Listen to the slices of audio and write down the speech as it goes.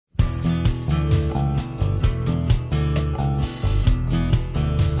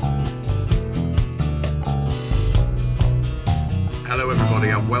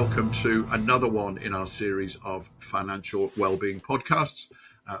and welcome to another one in our series of financial wellbeing podcasts.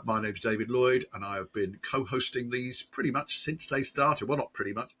 My name's David Lloyd, and I have been co-hosting these pretty much since they started. Well, not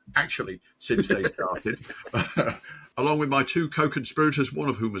pretty much, actually, since they started, along with my two co-conspirators, one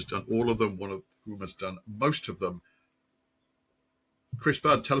of whom has done all of them, one of whom has done most of them. Chris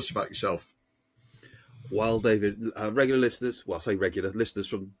Budd, tell us about yourself. Well, David, regular listeners, well, I say regular listeners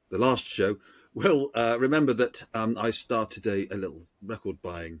from the last show, will remember that I started a little record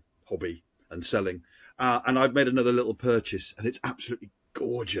buying hobby and selling, and I've made another little purchase, and it's absolutely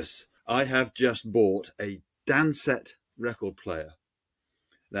gorgeous. I have just bought a Dansette record player.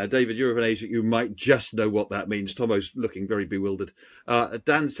 Now, David, you're of an age that you might just know what that means. Tomo's looking very bewildered. A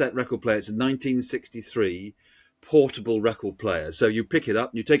Dansette record player, it's a 1963 portable record player. So you pick it up,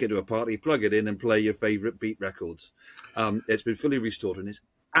 you take it to a party, plug it in and play your favourite beat records. It's been fully restored and it's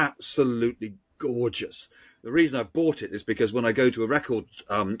absolutely gorgeous. The reason I bought it is because when I go to a record,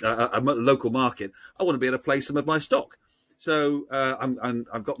 a local market, I want to be able to play some of my stock. So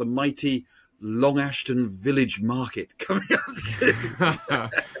I've got the mighty Long Ashton Village Market coming up soon.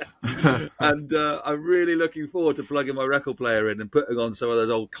 And I'm really looking forward to plugging my record player in and putting on some of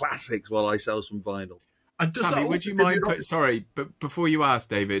those old classics while I sell some vinyl. Tammy, would you mind but before you ask,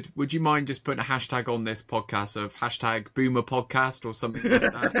 David, would you mind just putting a hashtag on this podcast of hashtag Boomer Podcast or something like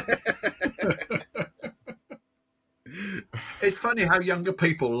that? It's funny how younger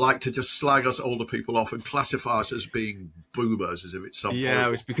people like to just slag us older people off and classify us as being boomers, as if it's something. Yeah,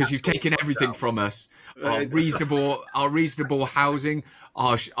 it's because you've taken everything from us. Our reasonable housing,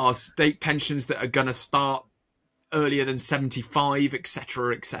 our state pensions that are going to start earlier than 75,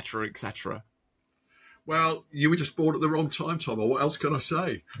 etc., etc., etc. Well, you were just born at the wrong time, Tom, or what else can I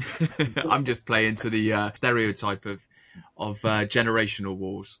say? I'm just playing to the stereotype of generational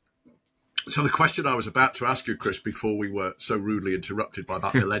wars. So the question I was about to ask you, Chris, before we were so rudely interrupted by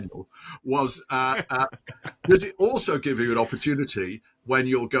that millennial, was does it also give you an opportunity when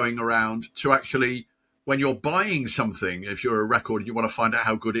you're going around to actually, when you're buying something, if you're a record and you want to find out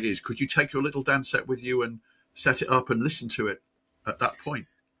how good it is, could you take your little Dansette with you and set it up and listen to it at that point?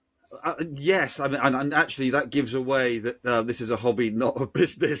 Yes, I mean, and actually that gives away that this is a hobby, not a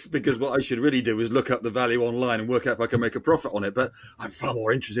business, because what I should really do is look up the value online and work out if I can make a profit on it. But I'm far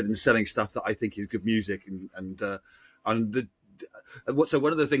more interested in selling stuff that I think is good music. So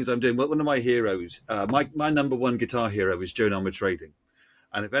one of the things I'm doing, one of my heroes, my number one guitar hero is Joe Number Trading.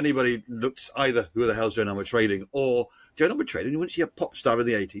 And if anybody looks either who the hell's Joe Number Trading or Joe Number Trading, you want to see a pop star in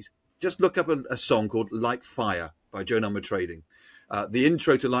the 80s, just look up a song called Like Fire by Joe Number Trading. The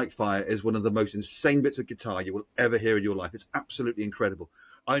intro to Like Fire is one of the most insane bits of guitar you will ever hear in your life. It's absolutely incredible.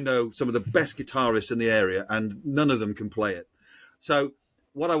 I know some of the best guitarists in the area and none of them can play it. So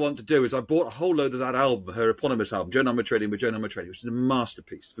what I want to do is I bought a whole load of that album, her eponymous album, Joe Number Trading with Joe Number Trading, which is a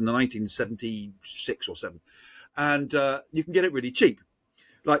masterpiece from the 1976 or 7. And you can get it really cheap.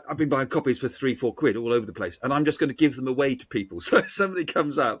 Like, I've been buying copies for £3-4 all over the place, and I'm just going to give them away to people. So if somebody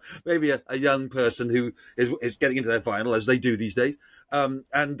comes out, maybe a young person who is getting into their vinyl, as they do these days,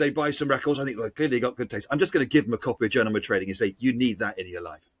 and they buy some records, I think, well, clearly got good taste. I'm just going to give them a copy of Joe Number Trading and say, you need that in your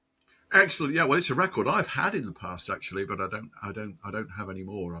life. Excellent. Yeah, well, it's a record I've had in the past, actually, but I don't have any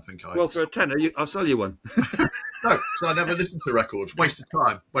more. I think Well, for a tenner, I'll sell you one. No, so I never listen to records. Waste of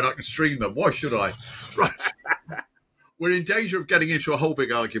time when I can stream them. Why should I? Right. We're in danger of getting into a whole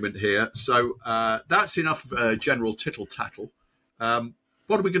big argument here, so that's enough general tittle-tattle.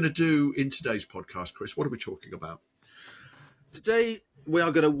 What are we going to do in today's podcast, Chris? What are we talking about? Today, we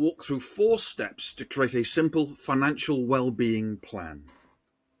are going to walk through 4 steps to create a simple financial well-being plan.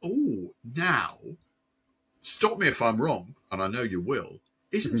 Oh, now, stop me if I'm wrong, and I know you will.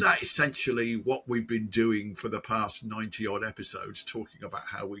 Isn't that essentially what we've been doing for the past 90-odd episodes, talking about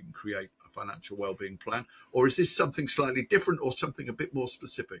how we can create a financial well-being plan? Or is this something slightly different or something a bit more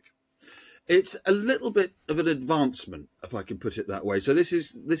specific? It's a little bit of an advancement, if I can put it that way. So this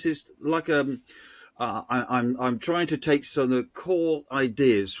is like I'm trying to take some of the core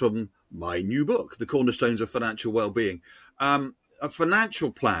ideas from my new book, The Cornerstones of Financial Wellbeing. A financial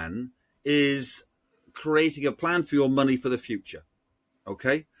plan is creating a plan for your money for the future.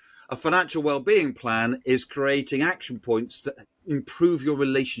 Okay. A financial well-being plan is creating action points that improve your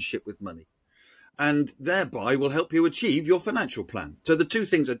relationship with money and thereby will help you achieve your financial plan. So the two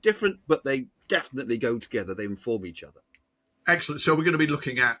things are different, but they definitely go together. They inform each other. Excellent. So we're going to be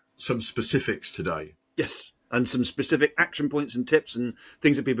looking at some specifics today. Yes. And some specific action points and tips and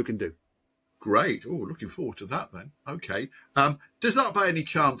things that people can do. Great. Oh, looking forward to that then. Okay. Does that by any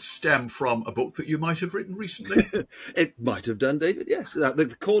chance stem from a book that you might have written recently? It might have done, David, yes.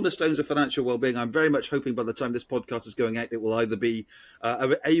 The cornerstones of financial well-being, I'm very much hoping by the time this podcast is going out, it will either be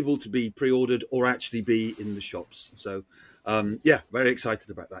able to be pre-ordered or actually be in the shops. So, very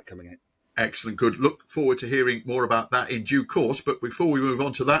excited about that coming out. Excellent. Good. Look forward to hearing more about that in due course. But before we move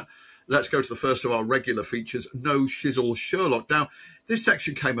on to that, let's go to the first of our regular features, No Shizzle Sherlock. Now, this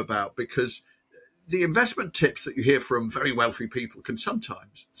section came about because the investment tips that you hear from very wealthy people can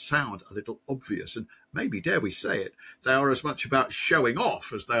sometimes sound a little obvious, and maybe, dare we say it, they are as much about showing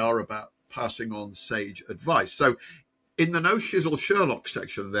off as they are about passing on sage advice. So in the No Shizzle Sherlock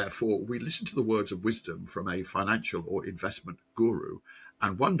section, therefore, we listen to the words of wisdom from a financial or investment guru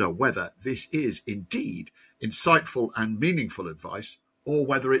and wonder whether this is indeed insightful and meaningful advice, or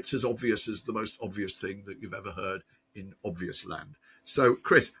whether it's as obvious as the most obvious thing that you've ever heard in obvious land. So,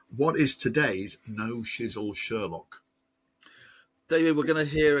 Chris, what is today's No Shizzle Sherlock? David, we're going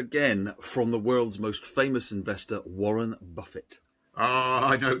to hear again from the world's most famous investor, Warren Buffett.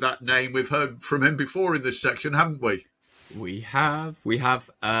 I know that name. We've heard from him before in this section, haven't we? We have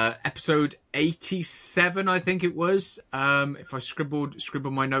episode 87, I think it was, if I scribbled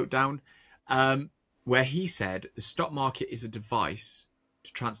my note down, where he said the stock market is a device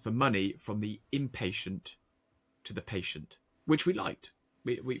to transfer money from the impatient to the patient, which we liked.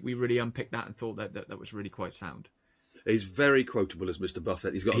 We really unpicked that and thought that was really quite sound. He's very quotable as Mr.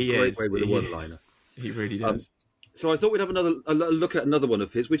 Buffett. He's got a great way with a one-liner. He really does. So I thought we'd have a look at another one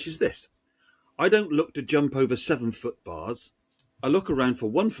of his, which is this. I don't look to jump over 7-foot bars. I look around for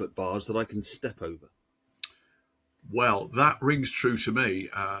 1-foot bars that I can step over. Well, that rings true to me.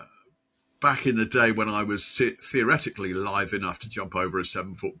 Back in the day when I was theoretically live enough to jump over a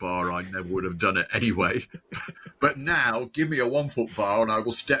 7-foot bar, I never would have done it anyway. But now, give me a 1-foot bar and I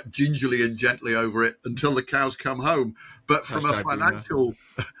will step gingerly and gently over it until the cows come home. But from a financial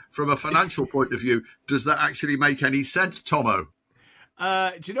point of view, does that actually make any sense, Tomo?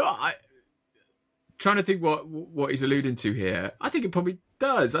 Do you know what? I'm trying to think what he's alluding to here. I think it probably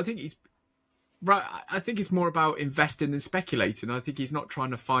does. I think he's right. I think it's more about investing than speculating. I think he's not trying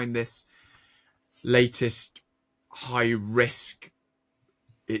to find this latest high risk,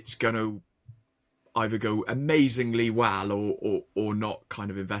 it's going to either go amazingly well or not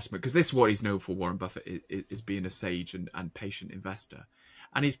kind of investment, because this is what he's known for. Warren Buffett is being a sage and patient investor,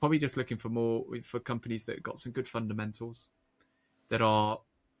 and he's probably just looking for companies that got some good fundamentals, that are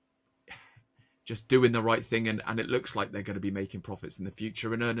just doing the right thing, and it looks like they're going to be making profits in the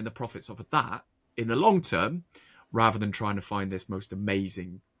future and earning the profits off of that in the long term, rather than trying to find this most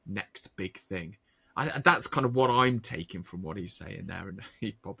amazing next big thing. That's kind of what I'm taking from what he's saying there, and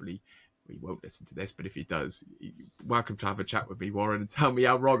he won't listen to this, but if he does, welcome to have a chat with me, Warren, and tell me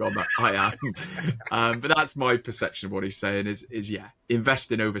how wrong I am. But that's my perception of what he's saying is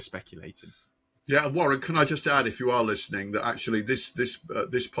investing over speculating. Yeah, and Warren, can I just add, if you are listening, that actually this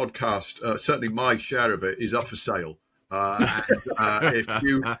podcast, certainly my share of it, is up for sale. If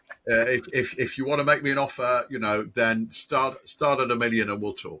you want to make me an offer, then start at $1 million and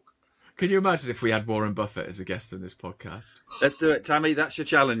we'll talk. Can you imagine if we had Warren Buffett as a guest on this podcast? Let's do it, Tammy. That's your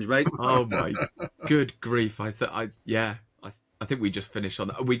challenge, mate. Oh my good grief! I think we just finished on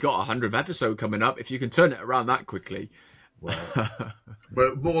that. We got 100th episode coming up. If you can turn it around that quickly, well,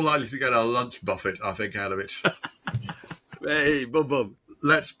 we're more likely to get a lunch buffet, I think, out of it. Hey, boom, boom.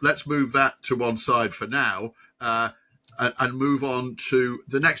 Let's move that to one side for now, and move on to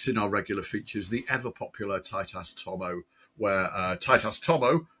the next in our regular features, the ever popular Titus Tomo, where Titus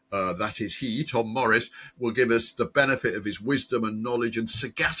Tomo, that is he, Tom Morris, will give us the benefit of his wisdom and knowledge and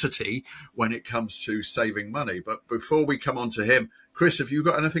sagacity when it comes to saving money. But before we come on to him, Chris, have you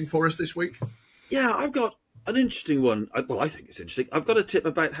got anything for us this week? Yeah, I've got an interesting one. Well, I think it's interesting. I've got a tip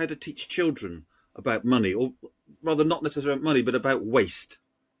about how to teach children about money, or rather not necessarily about money, but about waste,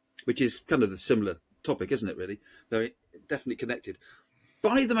 which is kind of the similar topic, isn't it, really? Very definitely connected.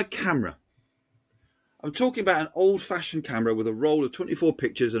 Buy them a camera. I'm talking about an old-fashioned camera with a roll of 24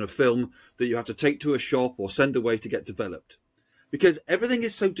 pictures and a film that you have to take to a shop or send away to get developed. Because everything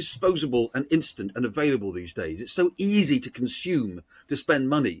is so disposable and instant and available these days. It's so easy to consume, to spend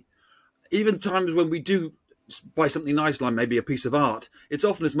money. Even times when we do buy something nice, like maybe a piece of art, it's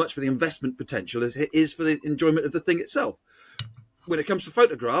often as much for the investment potential as it is for the enjoyment of the thing itself. When it comes to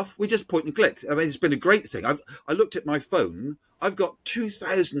photograph, we just point and click. I mean, it's been a great thing. I looked at my phone. I've got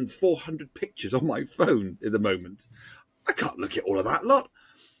 2,400 pictures on my phone at the moment. I can't look at all of that lot.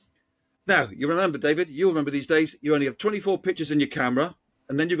 Now, you remember, David, you'll remember these days, you only have 24 pictures in your camera,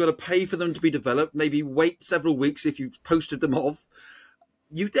 and then you've got to pay for them to be developed, maybe wait several weeks if you've posted them off.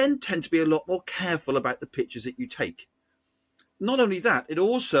 you then tend to be a lot more careful about the pictures that you take. Not only that, it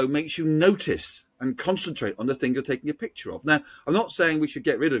also makes you notice and concentrate on the thing you're taking a picture of. Now, I'm not saying we should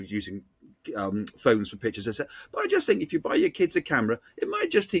get rid of using phones for pictures, but I just think if you buy your kids a camera, it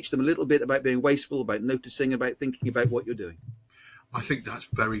might just teach them a little bit about being wasteful, about noticing, about thinking about what you're doing. I think that's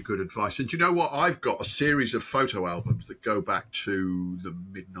very good advice. And do you know what? I've got a series of photo albums that go back to the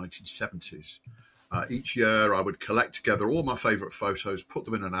mid-1970s. Each year I would collect together all my favourite photos, put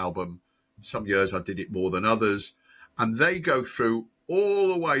them in an album. Some years I did it more than others. And they go through all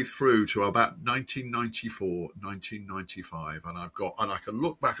the way through to about 1994, 1995. And I can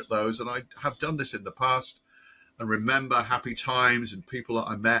look back at those, and I have done this in the past, and remember happy times and people that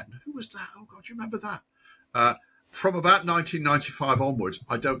I met. And who was that? Oh God, do you remember that? From about 1995 onwards,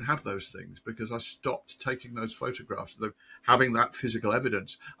 I don't have those things because I stopped taking those photographs, having that physical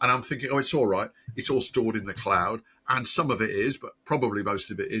evidence. And I'm thinking, oh, it's all right. It's all stored in the cloud. And some of it is, but probably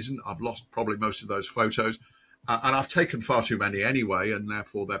most of it isn't. I've lost probably most of those photos. And I've taken far too many anyway, and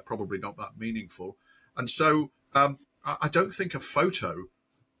therefore they're probably not that meaningful. And so I don't think a photo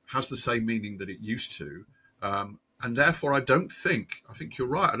has the same meaning that it used to. And therefore, I think you're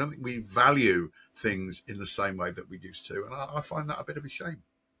right. I don't think we value things in the same way that we used to. And I find that a bit of a shame.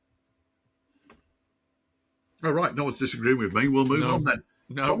 All right, no one's disagreeing with me. We'll move on then.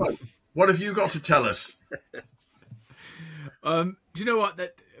 No. Tomo, what have you got to tell us? Do you know what?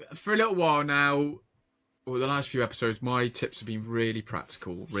 That for a little while now, or the last few episodes, my tips have been really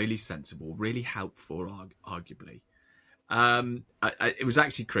practical, really sensible, really helpful, arguably. It was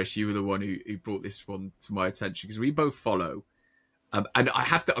actually Chris, you were the one who brought this one to my attention because we both follow. And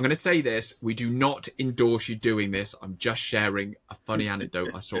I'm going to say this, we do not endorse you doing this. I'm just sharing a funny anecdote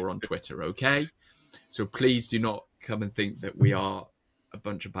I saw on Twitter, okay? So please do not come and think that we are a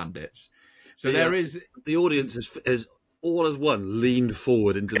bunch of bandits. So there is... The audience is all as one leaned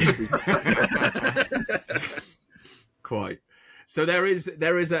forward into the Quite. So there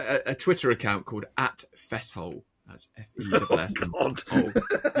is a Twitter account called @Fesshole. That's F-E-S-S. Oh, God.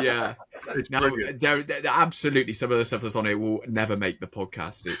 Yeah. Now, there absolutely some of the stuff that's on it will never make the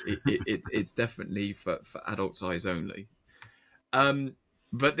podcast. It's definitely for adults' eyes only.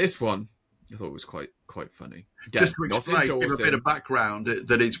 But this one, I thought was quite funny. Again, just to explain, give a bit of background,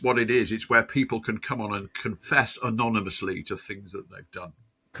 that it's what it is. It's where people can come on and confess anonymously to things that they've done.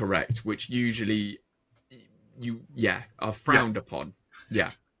 Correct, which usually are frowned upon.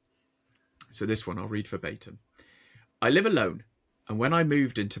 Yeah. So this one, I'll read verbatim. I live alone, and when I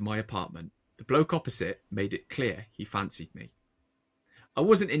moved into my apartment, the bloke opposite made it clear he fancied me. I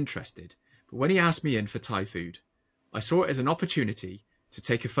wasn't interested, but when he asked me in for Thai food, I saw it as an opportunity to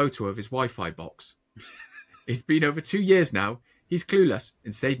take a photo of his Wi-Fi box. It's been over 2 years now. He's clueless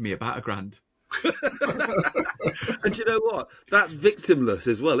and saved me about $1,000. And you know what? That's victimless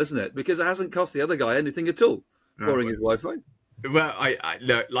as well, isn't it? Because it hasn't cost the other guy anything at all, borrowing his Wi-Fi. Well, I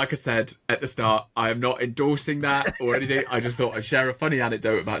look, like I said at the start, I am not endorsing that or anything. I just thought I'd share a funny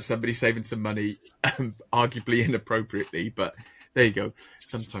anecdote about somebody saving some money, arguably inappropriately, but there you go.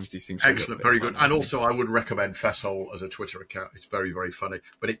 Sometimes these things are excellent, very good. And also, I would recommend Fesshole as a Twitter account. It's very, very funny,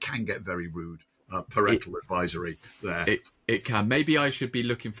 but it can get very rude. Parental advisory there. It can. Maybe I should be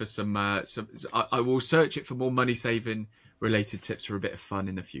looking for some. I will search it for more money saving related tips for a bit of fun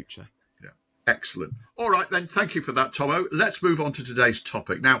in the future. Excellent. All right, then. Thank you for that, Tomo. Let's move on to today's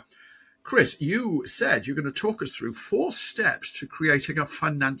topic. Now, Chris, you said you're going to talk us through 4 steps to creating a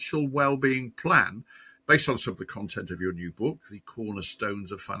financial well-being plan based on some of the content of your new book, The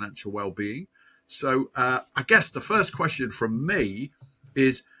Cornerstones of Financial Wellbeing. So I guess the first question from me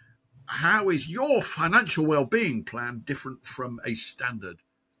is, how is your financial well-being plan different from a standard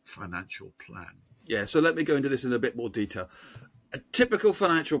financial plan? Yeah, so let me go into this in a bit more detail. A typical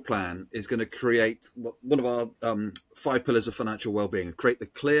financial plan is going to create one of our 5 pillars of financial well-being, create the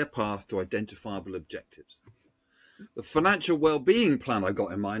clear path to identifiable objectives. The financial well-being plan I've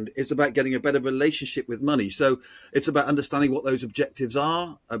got in mind is about getting a better relationship with money. So it's about understanding what those objectives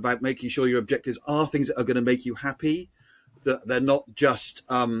are, about making sure your objectives are things that are going to make you happy, that they're not just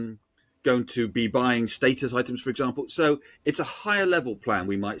going to be buying status items, for example. So it's a higher level plan,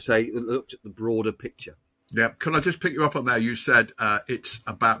 we might say, that looks at the broader picture. Yeah. Can I just pick you up on there? You said it's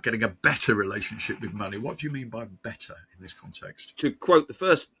about getting a better relationship with money. What do you mean by better in this context? To quote the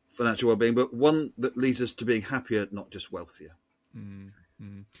first financial well-being, but one that leads us to being happier, not just wealthier.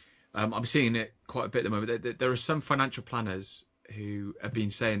 Mm-hmm. I'm seeing it quite a bit at the moment. There are some financial planners who have been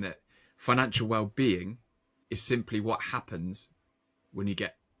saying that financial well-being is simply what happens when you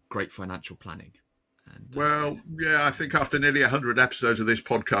get great financial planning. And, well, yeah, I think after nearly 100 episodes of this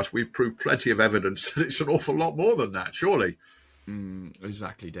podcast, we've proved plenty of evidence that it's an awful lot more than that, surely.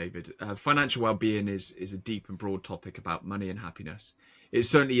 Exactly, David. Financial well-being is a deep and broad topic about money and happiness. It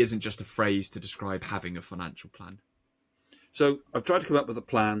certainly isn't just a phrase to describe having a financial plan. So I've tried to come up with a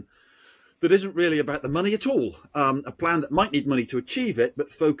plan that isn't really about the money at all. A plan that might need money to achieve it,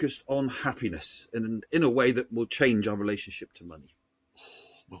 but focused on happiness in a way that will change our relationship to money.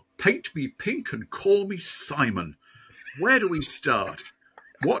 Well, paint me pink and call me Simon. Where do we start?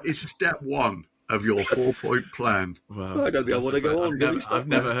 What is step one of your 4-point plan? Well, I don't think I want to go on. I've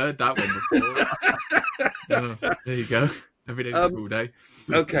never heard that one before. There you go. Every day's a school day.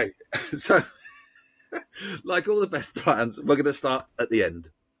 Okay, so like all the best plans, we're going to start at the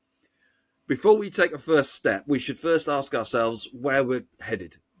end. Before we take a first step, we should first ask ourselves where we're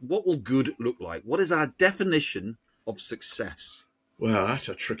headed. What will good look like? What is our definition of success? Well, that's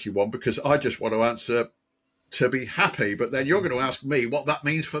a tricky one because I just want to answer to be happy, but then you're going to ask me what that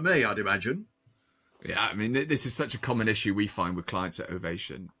means for me, I'd imagine. Yeah, I mean, this is such a common issue we find with clients at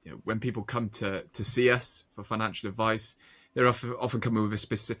Ovation. When people come to see us for financial advice, they're often coming with a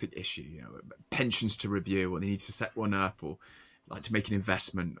specific issue, pensions to review, or they need to set one up, or like to make an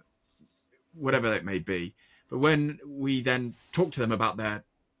investment, whatever it may be. But when we then talk to them about their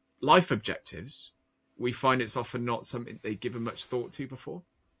life objectives, we find it's often not something they've given much thought to before.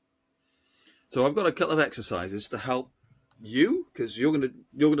 So I've got a couple of exercises to help you, because you're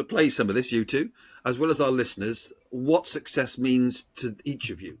going to play some of this, you two, as well as our listeners, what success means to each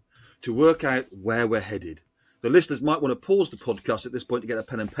of you, to work out where we're headed. The listeners might want to pause the podcast at this point to get a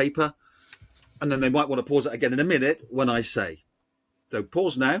pen and paper, and then they might want to pause it again in a minute when I say. So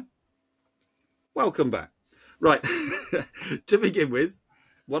pause now. Welcome back. Right. To begin with,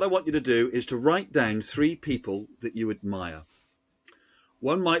 what I want you to do is to write down 3 people that you admire.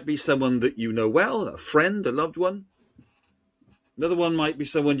 One might be someone that you know well, a friend, a loved one. Another one might be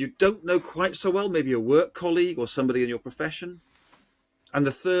someone you don't know quite so well, maybe a work colleague or somebody in your profession. And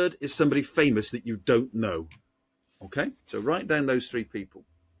the third is somebody famous that you don't know. Okay, so write down those 3 people.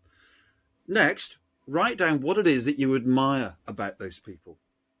 Next, write down what it is that you admire about those people.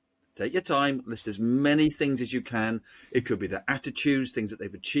 Take your time, list as many things as you can. It could be their attitudes, things that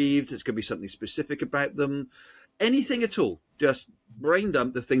they've achieved. It could be something specific about them. Anything at all. Just brain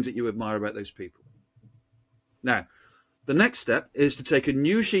dump the things that you admire about those people. Now, the next step is to take a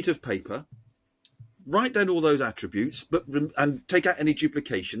new sheet of paper, write down all those attributes, and take out any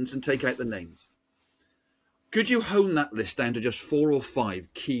duplications and take out the names. Could you hone that list down to just 4 or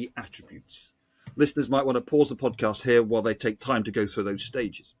 5 key attributes? Listeners might want to pause the podcast here while they take time to go through those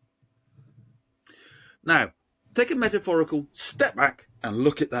stages. Now, take a metaphorical step back and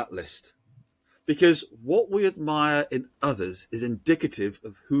look at that list. Because what we admire in others is indicative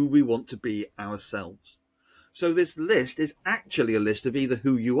of who we want to be ourselves. So this list is actually a list of either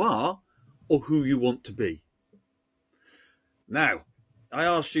who you are or who you want to be. Now, I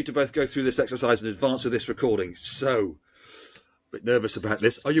asked you to both go through this exercise in advance of this recording, so a bit nervous about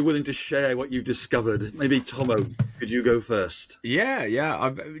this. Are you willing to share what you've discovered? Maybe Tomo, could you go first? Yeah.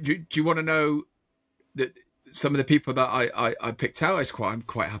 Do you want to know that some of the people that I picked out? I'm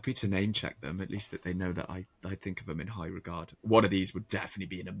quite happy to name check them, at least that they know that I think of them in high regard. One of these would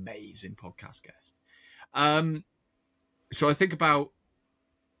definitely be an amazing podcast guest. So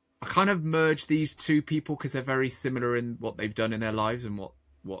I kind of merged these 2 people because they're very similar in what they've done in their lives and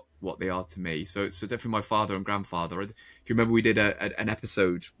what they are to me. So definitely my father and grandfather. If you remember, we did an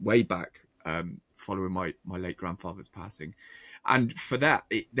episode way back following my late grandfather's passing. And for that,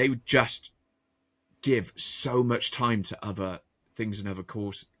 they would just give so much time to other things and other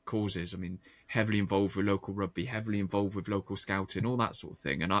causes. I mean, heavily involved with local rugby, heavily involved with local scouting, all that sort of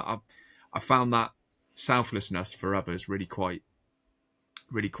thing. And I found that selflessness for others really quite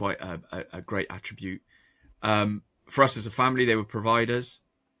a great attribute. For us as a family, they were providers,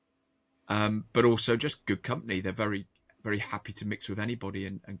 but also just good company. They're very, very happy to mix with anybody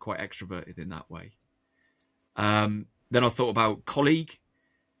and quite extroverted in that way. Then I thought about colleague.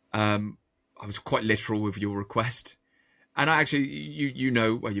 I was quite literal with your request. And I actually,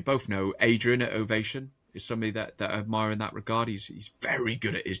 you both know, Adrian at Ovation is somebody that I admire in that regard. He's very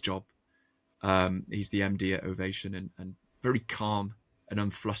good at his job. He's the MD at Ovation and very calm and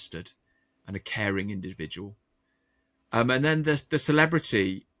unflustered and a caring individual. And then the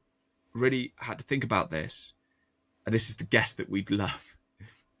celebrity really had to think about this. And this is the guest that we'd love.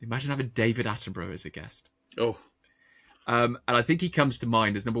 Imagine having David Attenborough as a guest. Oh. And I think he comes to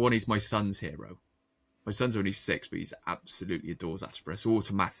mind as, number one, he's my son's hero. My son's only 6, but he absolutely adores Attenborough. So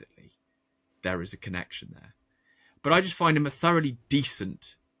automatically, there is a connection there. But I just find him a thoroughly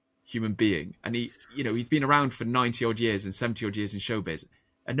decent human being. And he's been around for 90 odd years and 70 odd years in showbiz.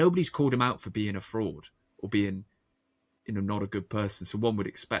 And nobody's called him out for being a fraud or being not a good person. So one would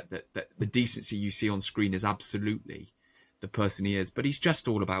expect that the decency you see on screen is absolutely the person he is, but he's just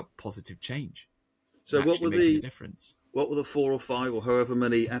all about positive change. So what were making a difference? What were the 4 or 5 or however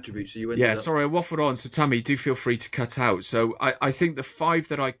many attributes you ended up? Sorry, I waffled on. So Tammy, do feel free to cut out. So I think the 5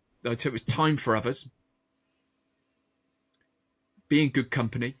 that I took was time for others, being good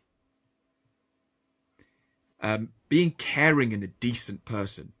company, being caring and a decent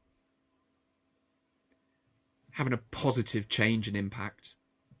person, having a positive change and impact.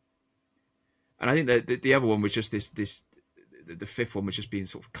 And I think that the other one was just the 5th one was just being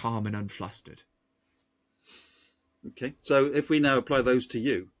sort of calm and unflustered. Okay, so if we now apply those to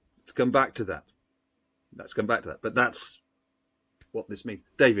you, let's come back to that. But that's what this means.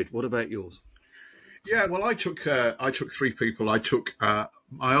 David, what about yours? Yeah, well, I took 3 people. I took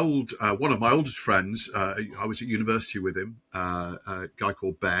my one of my oldest friends. I was at university with him, a guy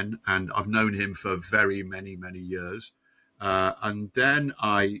called Ben, and I've known him for very many years. And then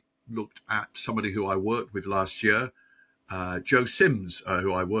I looked at somebody who I worked with last year, Joe Sims,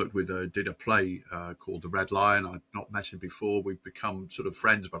 who I worked with, did a play called The Red Lion. I'd not met him before. We've become sort of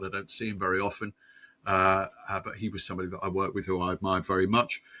friends, but I don't see him very often. But he was somebody that I worked with who I admired very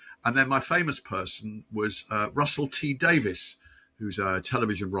much. And then my famous person was Russell T. Davies, who's a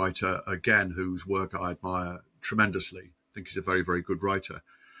television writer, again, whose work I admire tremendously. I think he's a very, very good writer.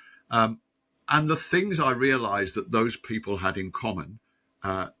 And the things I realized that those people had in common,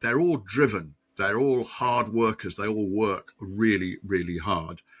 they're all driven. They're all hard workers. They all work really, really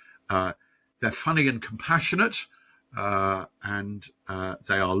hard. They're funny and compassionate, and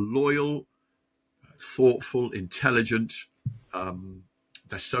they are loyal, thoughtful, intelligent.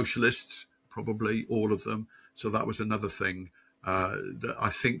 They're socialists, probably all of them. So that was another thing that I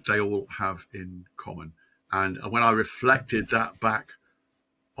think they all have in common. And when I reflected that back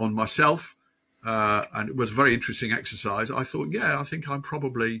on myself, and it was a very interesting exercise, I thought, yeah, I think I'm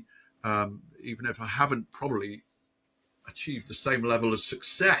probably, even if I haven't probably achieved the same level of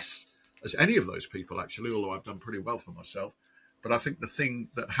success as any of those people, actually, although I've done pretty well for myself. But I think the thing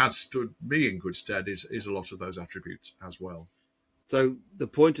that has stood me in good stead is a lot of those attributes as well. So the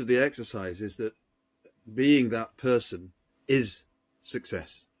point of the exercise is that being that person is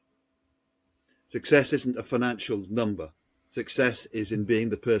success. Success isn't a financial number. Success is in being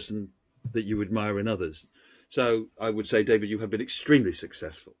the person that you admire in others. So I would say, David, you have been extremely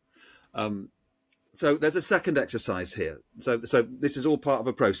successful. So there's a second exercise here. So this is all part of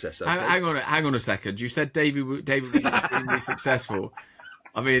a process. Okay? Hang on a second. You said David was extremely successful.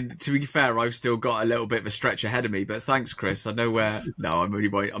 I mean, to be fair, I've still got a little bit of a stretch ahead of me, but thanks, Chris. I know where. No, I'm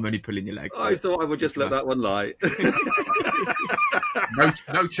only pulling your leg. I thought I would just let that one lie.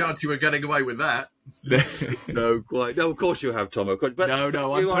 No chance you were getting away with that. No, quite. No, of course you have, Tom. But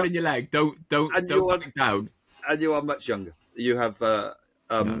no, I'm pulling your leg. Don't back down. And you are much younger. You have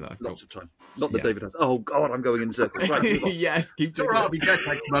lots of time. Not that David has. Oh God, I'm going in circles. Right, yes, keep doing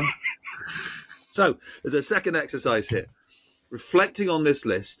it. So there's a second exercise here. Reflecting on this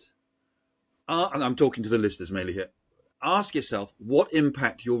list, and I'm talking to the listeners mainly here, ask yourself what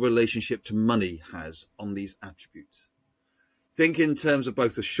impact your relationship to money has on these attributes. Think in terms of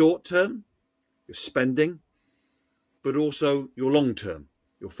both the short term, your spending, but also your long term,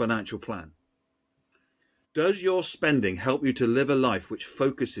 your financial plan. Does your spending help you to live a life which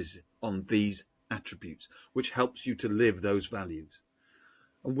focuses on these attributes, which helps you to live those values?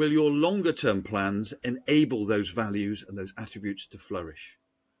 And will your longer term plans enable those values and those attributes to flourish?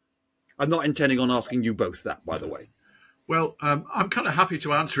 I'm not intending on asking you both that, by the way. Well, I'm kind of happy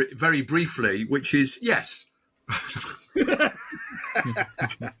to answer it very briefly, which is yes.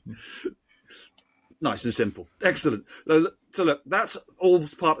 Nice and simple. Excellent. So look, that's all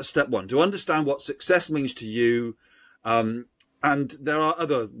part of step 1, to understand what success means to you. And there are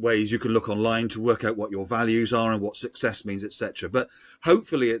other ways you can look online to work out what your values are and what success means, etc. But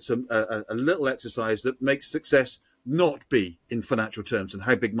hopefully it's a little exercise that makes success not be in financial terms and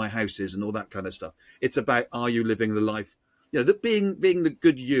how big my house is and all that kind of stuff. It's about, are you living the life, that being the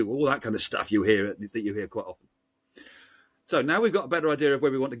good you, all that kind of stuff that you hear quite often. So now we've got a better idea of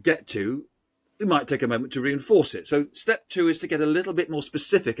where we want to get to. We might take a moment to reinforce it. So step 2 is to get a little bit more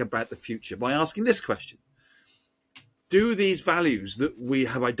specific about the future by asking this question. Do these values that we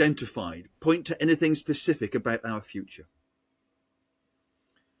have identified point to anything specific about our future?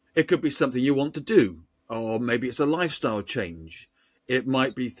 It could be something you want to do, or maybe it's a lifestyle change. It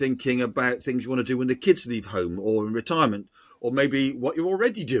might be thinking about things you want to do when the kids leave home or in retirement, or maybe what you're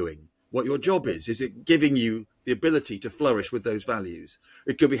already doing, what your job is. Is it giving you the ability to flourish with those values?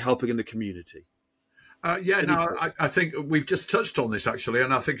 It could be helping in the community. I think we've just touched on this, actually,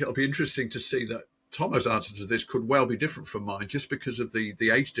 and I think it'll be interesting to see that Tomo's answer to this could well be different from mine just because of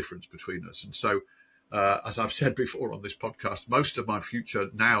the age difference between us. And so, as I've said before on this podcast, most of my future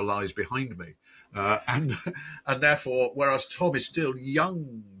now lies behind me. And therefore, whereas Tom is still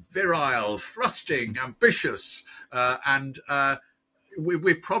young, virile, thrusting, ambitious, and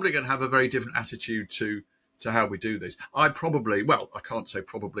we're probably going to have a very different attitude to how we do this. I can't say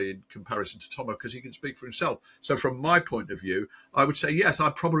probably in comparison to Tomo because he can speak for himself. So from my point of view, I would say, yes,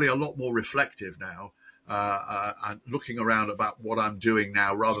 I'm probably a lot more reflective now and looking around about what I'm doing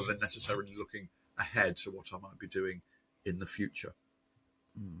now rather than necessarily looking ahead to what I might be doing in the future.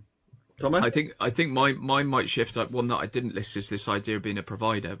 Tomo? I think mine might shift. One that I didn't list is this idea of being a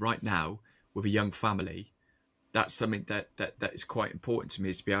provider. Right now, with a young family, that's something that is quite important to me,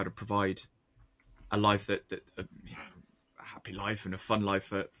 is to be able to provide a life a happy life and a fun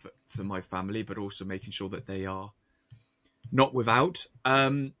life for my family, but also making sure that they are not without.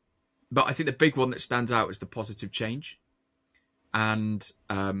 But I think the big one that stands out is the positive change. And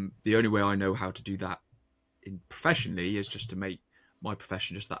the only way I know how to do that professionally is just to make my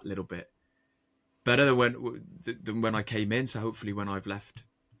profession just that little bit better than when I came in. So hopefully when I've left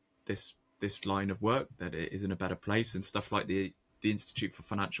this line of work, that it is in a better place, and stuff like the Institute for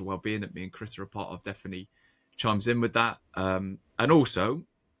Financial Wellbeing that me and Chris are a part of definitely chimes in with that. And also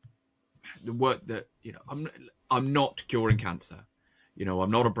the work that, I'm not curing cancer.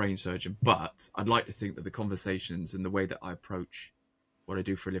 I'm not a brain surgeon, but I'd like to think that the conversations and the way that I approach what I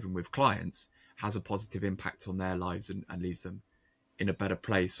do for a living with clients has a positive impact on their lives and leaves them in a better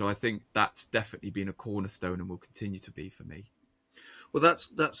place. So I think that's definitely been a cornerstone and will continue to be for me. Well,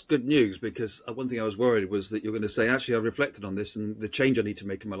 that's good news, because one thing I was worried was that you're going to say, actually, I've reflected on this and the change I need to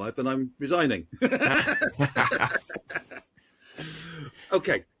make in my life, and I'm resigning.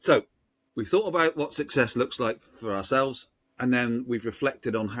 Okay, so we thought about what success looks like for ourselves, and then we've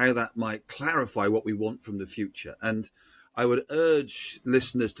reflected on how that might clarify what we want from the future. And I would urge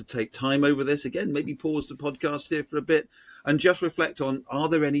listeners to take time over this. Again, maybe pause the podcast here for a bit and just reflect on, are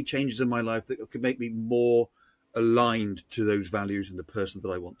there any changes in my life that could make me more aligned to those values and the person that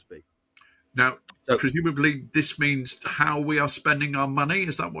I want to be? Now, presumably this means how we are spending our money.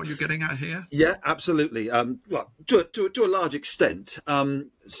 Is that what you're getting at here? Yeah, absolutely. Well, to a large extent.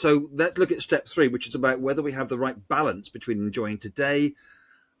 So let's look at step 3, which is about whether we have the right balance between enjoying today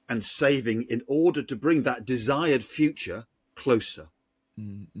and saving in order to bring that desired future closer.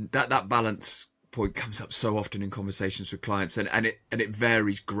 That balance point comes up so often in conversations with clients, and it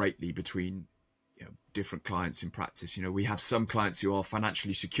varies greatly between different clients in practice. We have some clients who are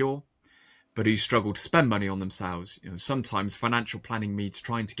financially secure, but who struggle to spend money on themselves. Sometimes financial planning means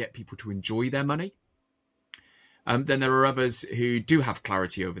trying to get people to enjoy their money. Then there are others who do have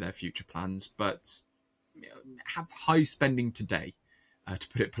clarity over their future plans, but have high spending today, to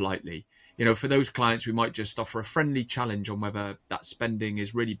put it politely. For those clients, we might just offer a friendly challenge on whether that spending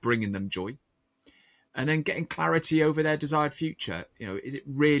is really bringing them joy. And then getting clarity over their desired future. Is it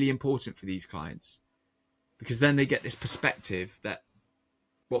really important for these clients? Because then they get this perspective that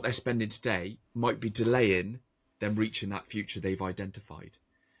what they're spending today might be delaying them reaching that future they've identified.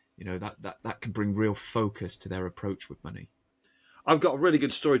 That can bring real focus to their approach with money. I've got a really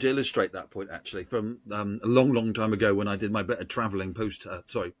good story to illustrate that point, actually, from a long time ago when I did my bit of travelling post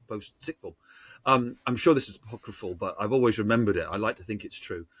sixth form. I'm sure this is apocryphal, but I've always remembered it. I like to think it's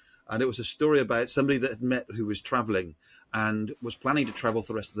true. And it was a story about somebody that had met who was travelling and was planning to travel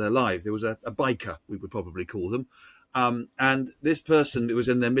for the rest of their lives. There was a biker, we would probably call them. And this person, it was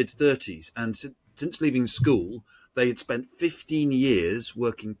in their mid-30s. And since leaving school, they had spent 15 years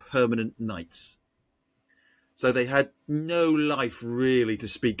working permanent nights. So they had no life really to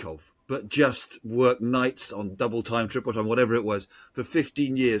speak of, but just work nights on double time, triple time, whatever it was, for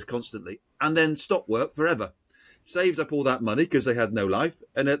 15 years constantly, and then stop work forever. Saved up all that money because they had no life.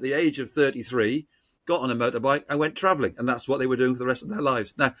 And at the age of 33, got on a motorbike and went travelling. And that's what they were doing for the rest of their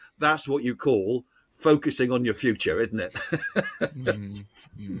lives. Now, that's what you call focusing on your future, isn't it?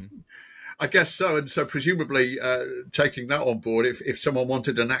 I guess so. And so presumably taking that on board, if someone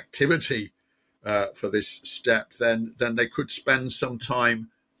wanted an activity for this step, then they could spend some time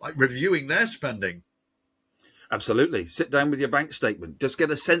like reviewing their spending. Absolutely. Sit down with your bank statement. Just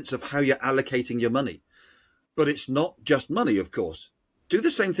get a sense of how you're allocating your money. But it's not just money, of course. Do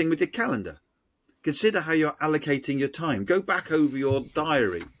the same thing with your calendar. Consider how you're allocating your time. Go back over your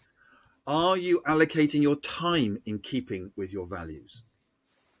diary. Are you allocating your time in keeping with your values?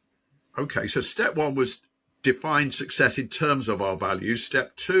 Okay, so step 1 was define success in terms of our values.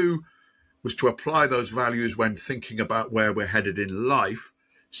 Step 2 was to apply those values when thinking about where we're headed in life.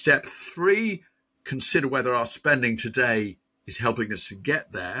 Step 3, consider whether our spending today is helping us to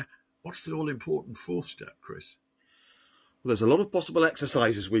get there. what's the all-important fourth step, Chris? Well, there's a lot of possible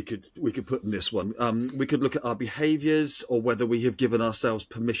exercises we could put in this one. We could look at our behaviours, or whether we have given ourselves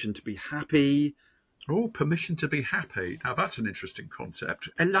permission to be happy. Oh, permission to be happy. Now, that's an interesting concept.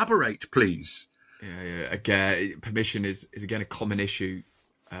 Elaborate, please. Yeah. Again, permission is again a common issue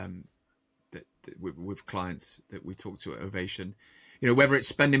that with clients that we talk to at Ovation. Whether it's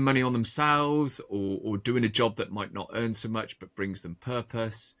spending money on themselves or doing a job that might not earn so much but brings them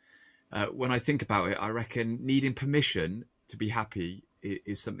purpose. When I think about it, I reckon needing permission to be happy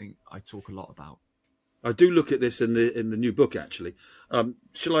is something I talk a lot about. I do look at this in the new book, actually.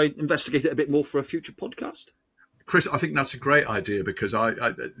 Shall I investigate it a bit more for a future podcast? Chris, I think that's a great idea, because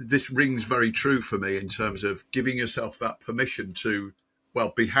this rings very true for me in terms of giving yourself that permission to,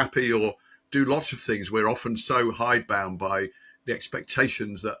 be happy or do lots of things. We're often so hidebound by the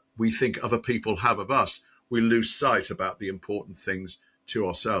expectations that we think other people have of us. We lose sight about the important things to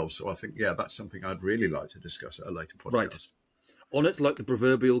ourselves. So I think, that's something I'd really like to discuss at a later podcast. Right. On it like the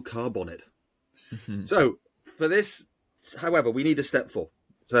proverbial car bonnet. So for this, however, we need a step 4.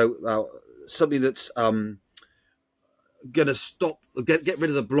 So something that's going to get rid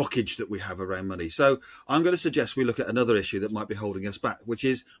of the blockage that we have around money. So I'm going to suggest we look at another issue that might be holding us back, which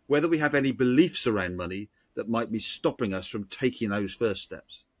is whether we have any beliefs around money that might be stopping us from taking those first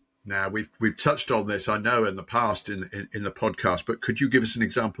steps. Now, we've touched on this, I know, in the past in the podcast, but could you give us an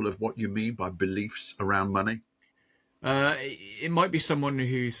example of what you mean by beliefs around money? It might be someone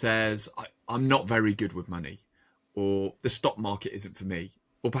who says, I'm not very good with money, or the stock market isn't for me,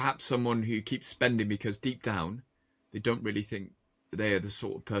 or perhaps someone who keeps spending because deep down they don't really think they are the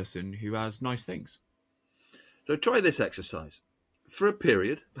sort of person who has nice things. So try this exercise. For a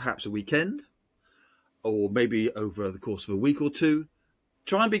period, perhaps a weekend, or maybe over the course of a week or two,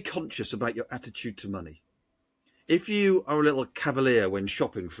 try and be conscious about your attitude to money. If you are a little cavalier when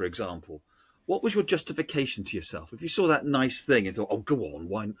shopping, for example, what was your justification to yourself? If you saw that nice thing and thought, oh, go on,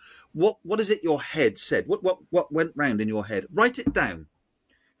 why? What is it your head said? What went round in your head? Write it down.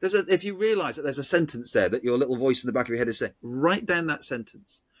 If you realise that there's a sentence there that your little voice in the back of your head is saying, write down that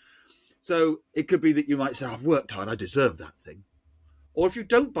sentence. So it could be that you might say, I've worked hard, I deserve that thing. Or if you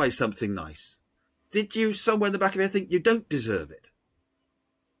don't buy something nice, did you somewhere in the back of your head think you don't deserve it?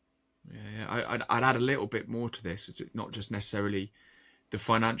 Yeah, I'd add a little bit more to this. It's not just necessarily the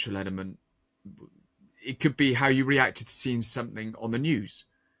financial element. It could be how you reacted to seeing something on the news.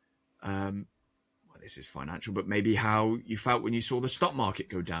 This is financial, but maybe how you felt when you saw the stock market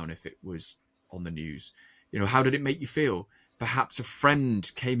go down if it was on the news. How did it make you feel? Perhaps a friend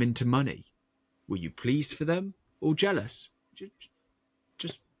came into money. Were you pleased for them or jealous?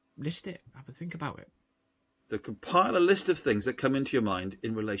 Just list it. Have a think about it. So compile a list of things that come into your mind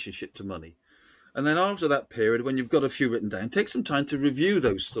in relationship to money. And then after that period, when you've got a few written down, take some time to review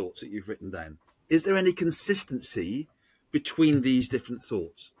those thoughts that you've written down. Is there any consistency between these different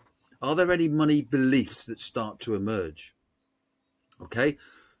thoughts? Are there any money beliefs that start to emerge? Okay.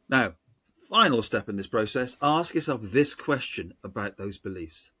 Now, final step in this process, ask yourself this question about those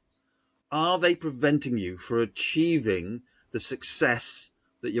beliefs. Are they preventing you from achieving the success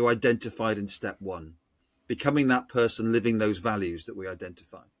that you identified in step 1? Becoming that person living those values that we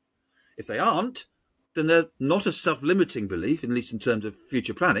identified. If they aren't, then they're not a self-limiting belief, at least in terms of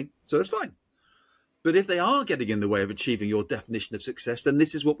future planning, so that's fine. But if they are getting in the way of achieving your definition of success, then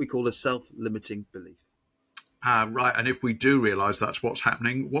this is what we call a self-limiting belief. Right, and if we do realise that's what's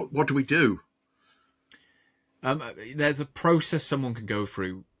happening, what do we do? There's a process someone can go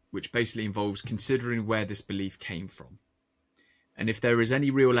through which basically involves considering where this belief came from. And if there is any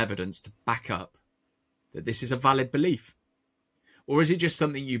real evidence to back up that this is a valid belief. Or is it just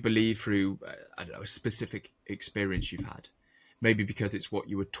something you believe through, a specific experience you've had? Maybe because it's what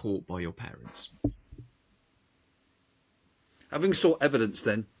you were taught by your parents. Having sought evidence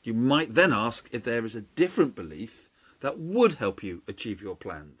then, you might then ask if there is a different belief that would help you achieve your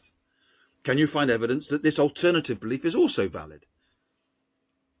plans. Can you find evidence that this alternative belief is also valid?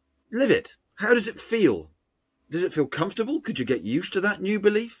 Live it. How does it feel? Does it feel comfortable? Could you get used to that new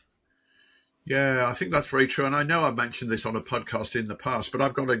belief? Yeah, I think that's very true. And I know I've mentioned this on a podcast in the past, but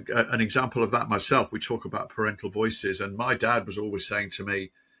I've got an example of that myself. We talk about parental voices, and my dad was always saying to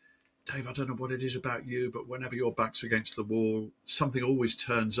me, Dave, I don't know what it is about you, but whenever your back's against the wall, something always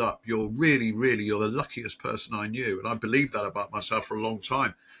turns up. You're the luckiest person I knew. And I believed that about myself for a long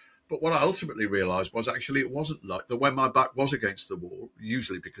time. But what I ultimately realised was actually it wasn't like that. When my back was against the wall,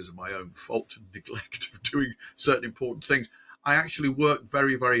 usually because of my own fault and neglect of doing certain important things, I actually worked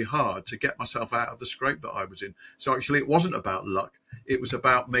very, very hard to get myself out of the scrape that I was in. So actually it wasn't about luck. It was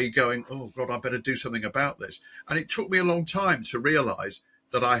about me going, oh God, I better do something about this. And it took me a long time to realise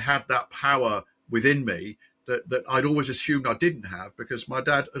that I had that power within me that I'd always assumed I didn't have, because my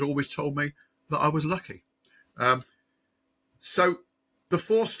dad had always told me that I was lucky. So the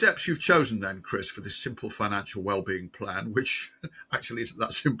 4 steps you've chosen then, Chris, for this simple financial well-being plan, which actually isn't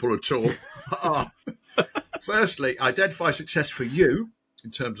that simple at all, are, firstly, identify success for you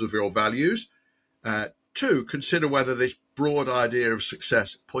in terms of your values. 2, consider whether this broad idea of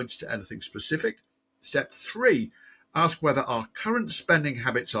success points to anything specific. Step 3, ask whether our current spending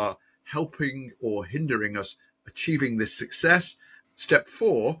habits are helping or hindering us achieving this success. Step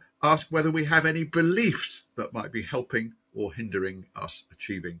 4, ask whether we have any beliefs that might be helping or hindering us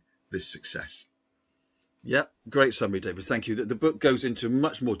achieving this success. Yeah, great summary, David. Thank you. The book goes into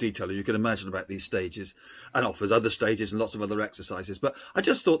much more detail, as you can imagine, about these stages, and offers other stages and lots of other exercises. But I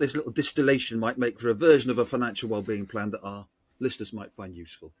just thought this little distillation might make for a version of a financial wellbeing plan that our listeners might find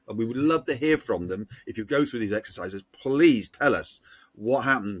useful. And we would love to hear from them. If you go through these exercises, please tell us what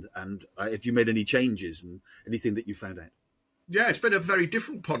happened and if you made any changes and anything that you found out. Yeah, it's been a very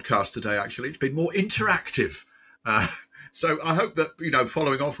different podcast today, actually. It's been more interactive. So I hope that,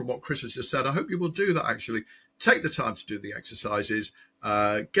 following on from what Chris has just said, I hope you will do that, actually. Take the time to do the exercises,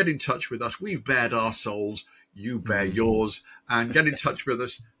 get in touch with us. We've bared our souls, you bare yours, and get in touch with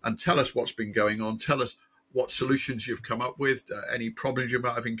us and tell us what's been going on. Tell us what solutions you've come up with, any problems you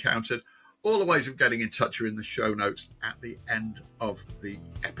might have encountered. All the ways of getting in touch are in the show notes at the end of the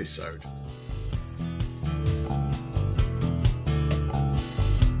episode.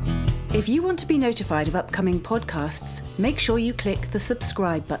 If you want to be notified of upcoming podcasts, make sure you click the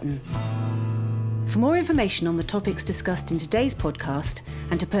subscribe button. For more information on the topics discussed in today's podcast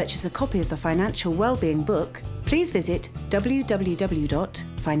and to purchase a copy of the Financial Wellbeing book, please visit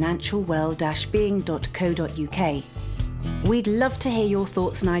www.financialwell-being.co.uk. We'd love to hear your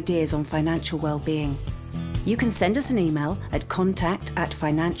thoughts and ideas on financial well-being. You can send us an email at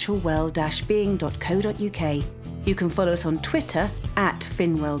contact@financialwell-being.co.uk. You can follow us on Twitter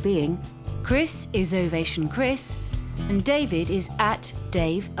 @FinWellbeing. Chris is Ovation Chris, and David is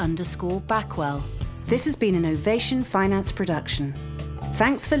 @Dave_Backwell. This has been an Ovation Finance production.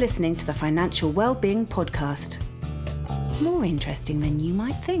 Thanks for listening to the Financial Wellbeing podcast. More interesting than you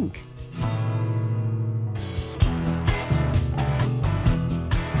might think.